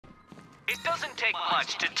It doesn't take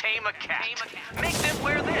much to tame a cat. Make them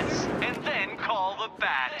wear this, and then call the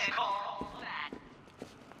bat.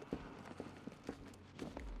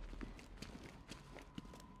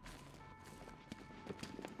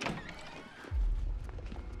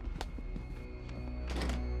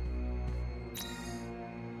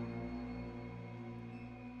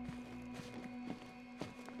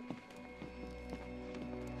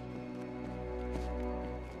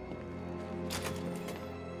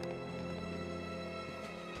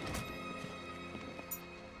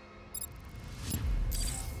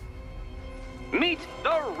 Meet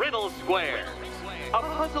the Riddle Square, a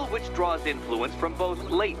puzzle which draws influence from both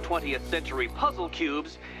late 20th century puzzle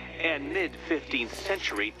cubes and mid-15th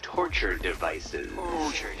century torture devices.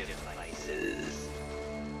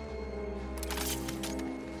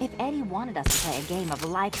 If Eddie wanted us to play a game of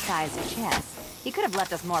life-size chess, he could have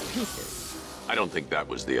left us more pieces. I don't think that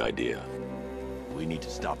was the idea. We need to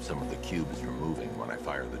stop some of the cubes from moving when I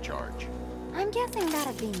fire the charge. I'm guessing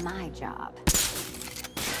that'd be my job.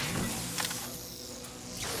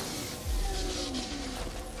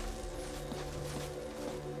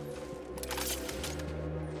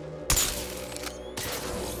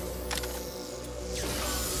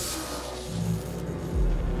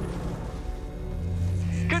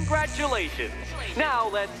 Congratulations! Now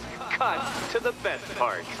let's cut to the best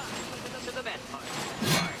part.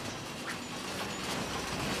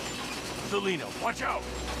 Selena, watch out!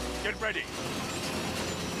 Get ready!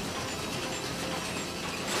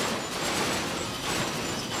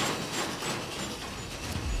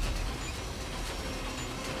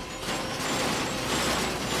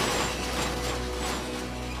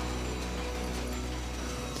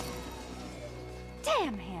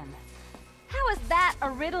 Damn him! How is that a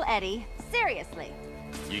riddle, Eddie? Seriously.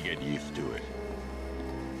 You get used to it.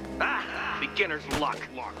 Ah! Beginner's luck.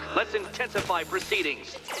 Let's intensify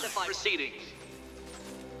proceedings.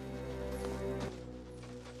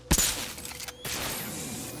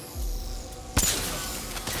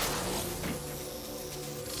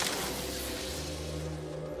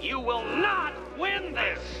 You will not win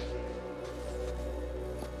this!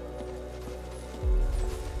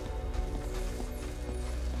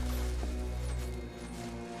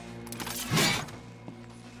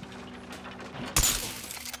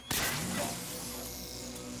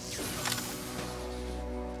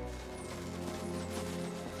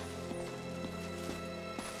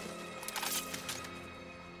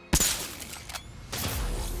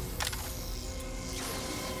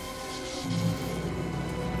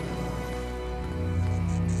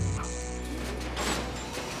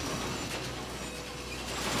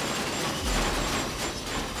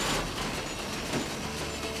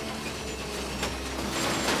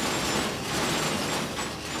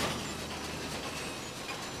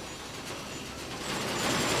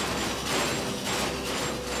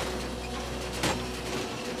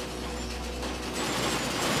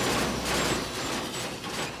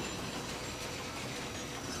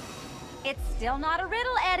 It's still not a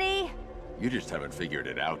riddle, Eddie. You just haven't figured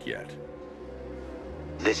it out yet.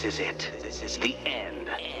 This is it. This is the end.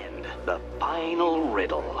 The final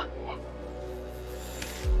riddle.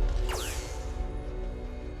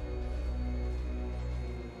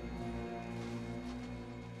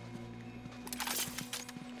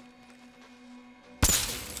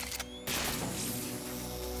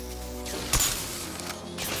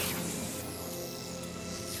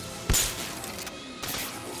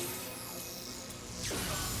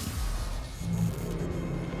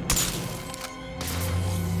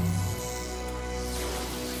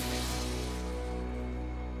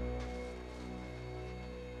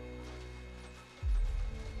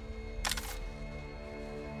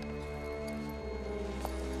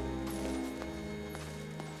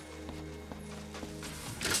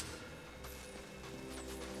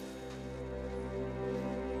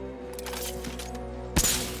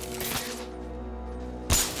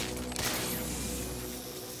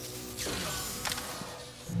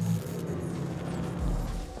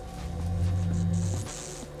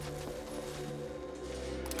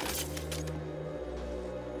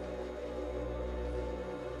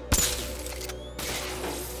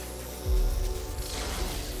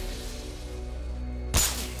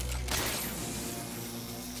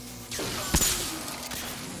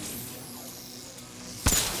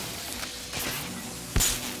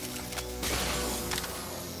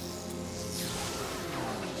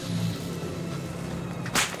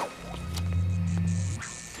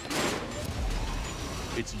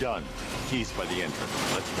 It's done. Keys by the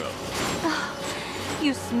entrance. Let's go.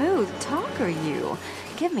 You smooth talker, you.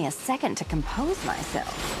 Give me a second to compose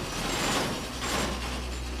myself.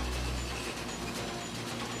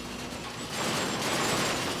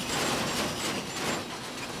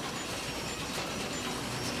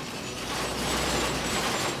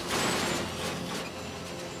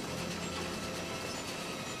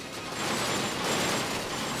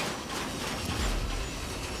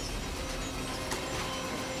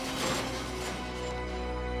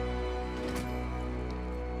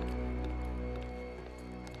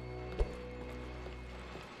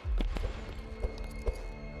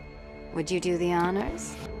 Would you do the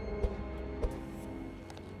honors?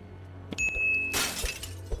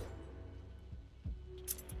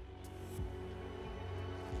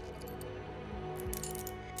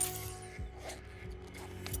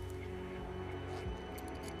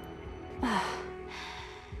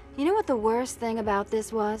 You know what the worst thing about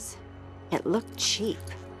this was? It looked cheap.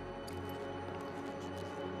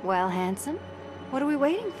 Well, handsome, what are we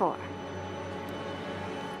waiting for?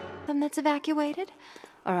 Them that's evacuated?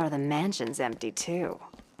 Or are the mansions empty too?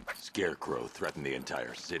 Scarecrow threatened the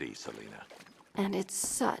entire city, Selina. And it's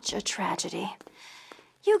such a tragedy.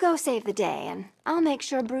 You go save the day, and I'll make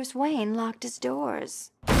sure Bruce Wayne locked his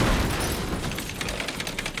doors.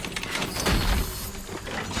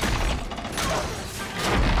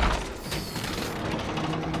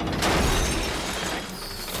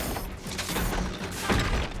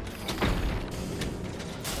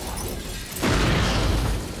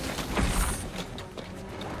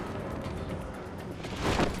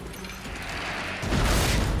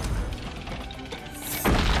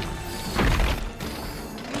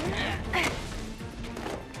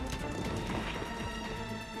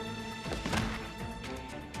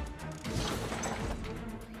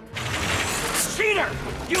 Cheater!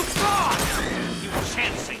 You fraud! You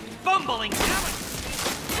chancing, fumbling amateur!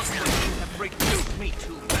 Looks like you have reduced me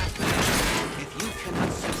to that. If you cannot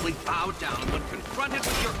simply bow down when confronted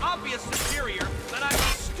with your obvious superior, then I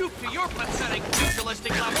will stoop to your pathetic,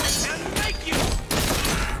 pugilistic level and make you!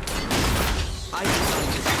 I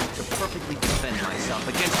designed this suit to perfectly defend myself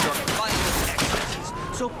against your violent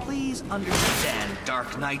excesses. So please understand,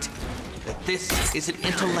 Dark Knight, that this is an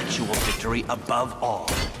intellectual victory above all.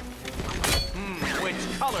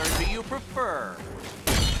 Which color do you prefer?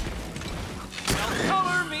 Well,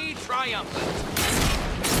 color me triumphant.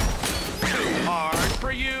 Too hard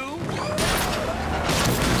for you?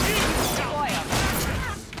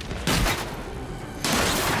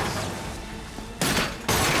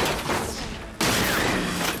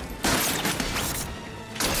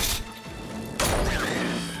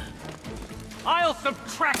 I'll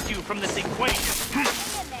subtract you from this equation.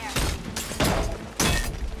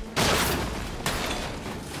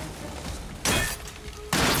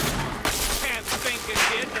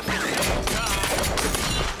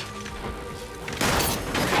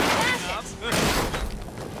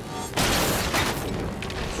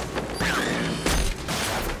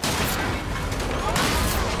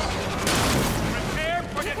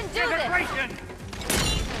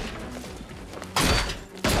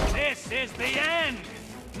 This is the end!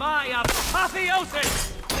 My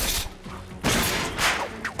apotheosis!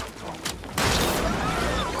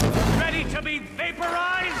 Ready to be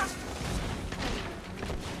vaporized?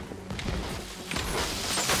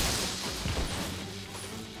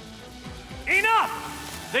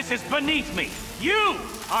 Enough! This is beneath me. You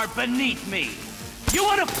are beneath me. You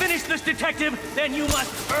want to finish this, detective? Then you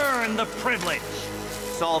must earn the privilege.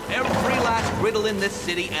 Solve every last riddle in this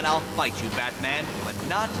city and I'll fight you, Batman, but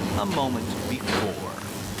not a moment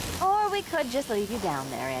before. Or we could just leave you down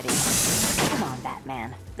there, Eddie. Come on,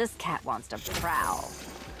 Batman. This cat wants to prowl.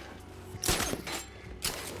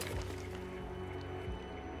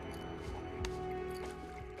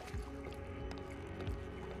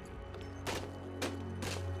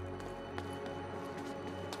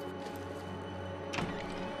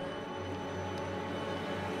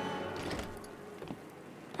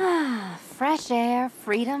 Fresh air,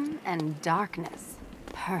 freedom, and darkness.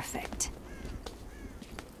 Perfect.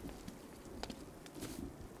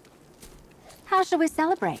 How shall we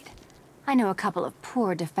celebrate? I know a couple of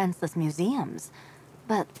poor, defenseless museums.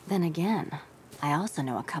 But then again, I also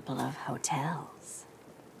know a couple of hotels.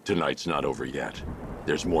 Tonight's not over yet.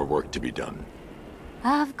 There's more work to be done.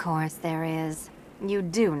 Of course there is. You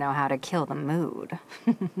do know how to kill the mood.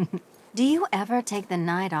 Do you ever take the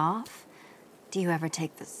night off? Do you ever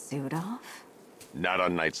take the suit off? Not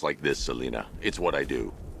on nights like this, Selina. It's what I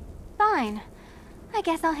do. Fine. I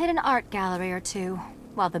guess I'll hit an art gallery or two,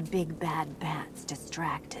 while the big bad bat's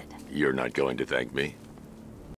distracted. You're not going to thank me?